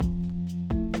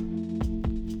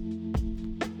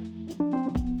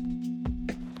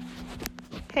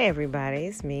Hey everybody,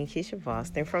 it's me, Keisha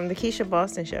Boston from the Keisha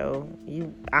Boston Show.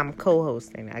 I'm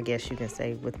co-hosting, I guess you can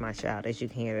say, with my child, as you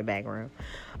can hear in the background.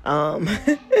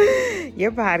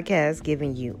 Your podcast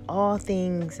giving you all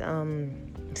things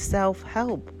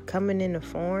self-help, coming in the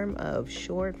form of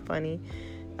short, funny,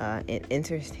 and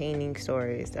entertaining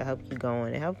stories to help you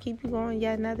going and help keep you going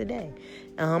yet another day.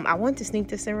 I want to sneak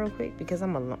this in real quick because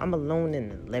I'm alone in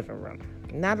the living room.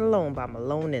 Not alone, but I'm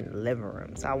alone in the living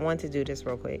room. So I want to do this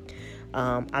real quick.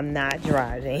 I'm not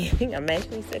driving. I'm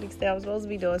actually sitting still. I'm supposed to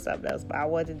be doing something else, but I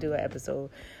want to do an episode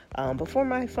before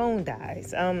my phone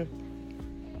dies. I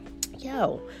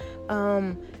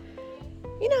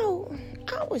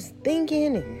was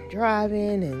thinking and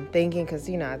driving and thinking because,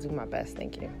 I do my best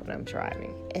thinking when I'm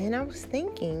driving. And I was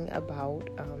thinking about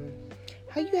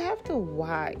how you have to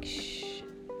watch,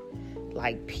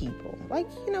 people. We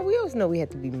always know we have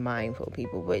to be mindful of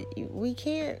people, but you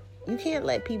can't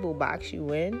let people box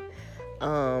you in.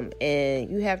 And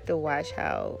you have to watch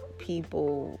how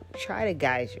people try to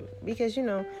guide you because,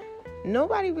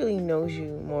 nobody really knows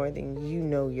you more than you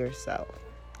know yourself.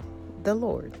 The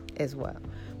Lord as well.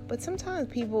 But sometimes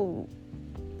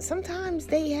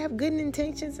they have good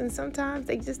intentions and sometimes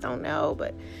they just don't know.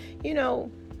 But,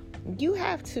 you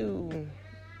have to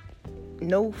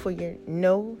know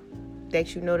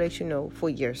that you know for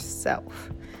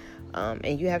yourself.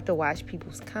 And you have to watch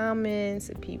people's comments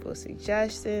and people's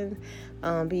suggestions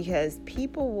because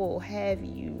people will have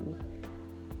you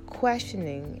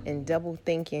questioning and double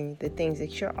thinking the things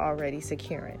that you're already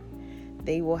securing.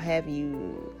 They will have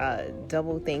you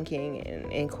double thinking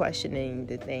and questioning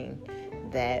the thing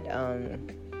that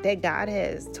God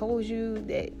has told you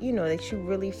that that you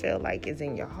really feel like is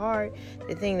in your heart,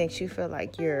 the thing that you feel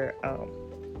like you're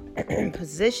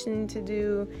positioned to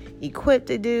do, equipped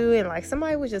to do, and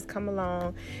somebody would just come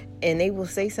along and they will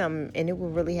say something and it will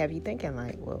really have you thinking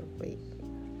well, wait,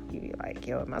 you be like,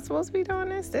 yo, am I supposed to be doing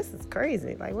this? This is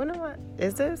crazy.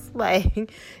 Is this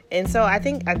and so I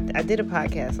think I did a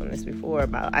podcast on this before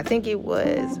about, I think it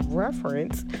was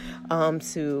reference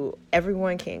to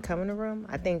everyone can't come in the room.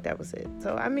 I think that was it.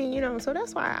 So so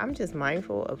that's why I'm just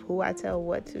mindful of who I tell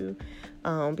what to,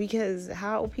 because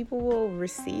how people will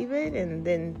receive it and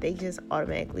then they just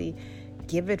automatically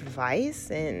give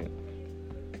advice, and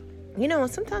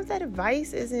sometimes that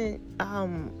advice isn't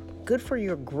good for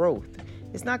your growth.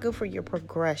 It's not good for your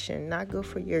progression, not good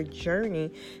for your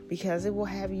journey, because it will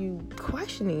have you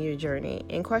questioning your journey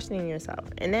and questioning yourself.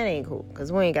 And that ain't cool,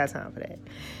 because we ain't got time for that.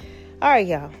 All right,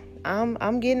 y'all.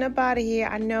 I'm getting up out of here.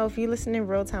 I know if you listen in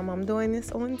real time, I'm doing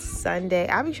this on Sunday.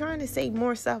 I'll be trying to say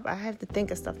more stuff. I have to think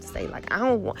of stuff to say. I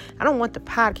don't want the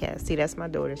podcast. See, that's my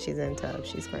daughter. She's in the tub.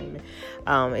 She's screaming.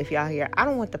 If y'all hear, I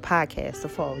don't want the podcast to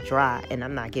fall dry, and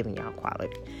I'm not giving y'all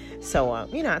quality. So,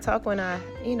 I talk when I,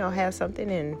 have something,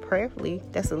 and prayerfully,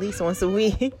 that's at least once a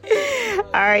week.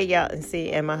 All right, y'all.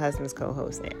 And my husband's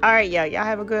co-hosting. All right, y'all. Y'all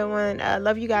have a good one.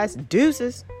 Love you guys.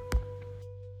 Deuces.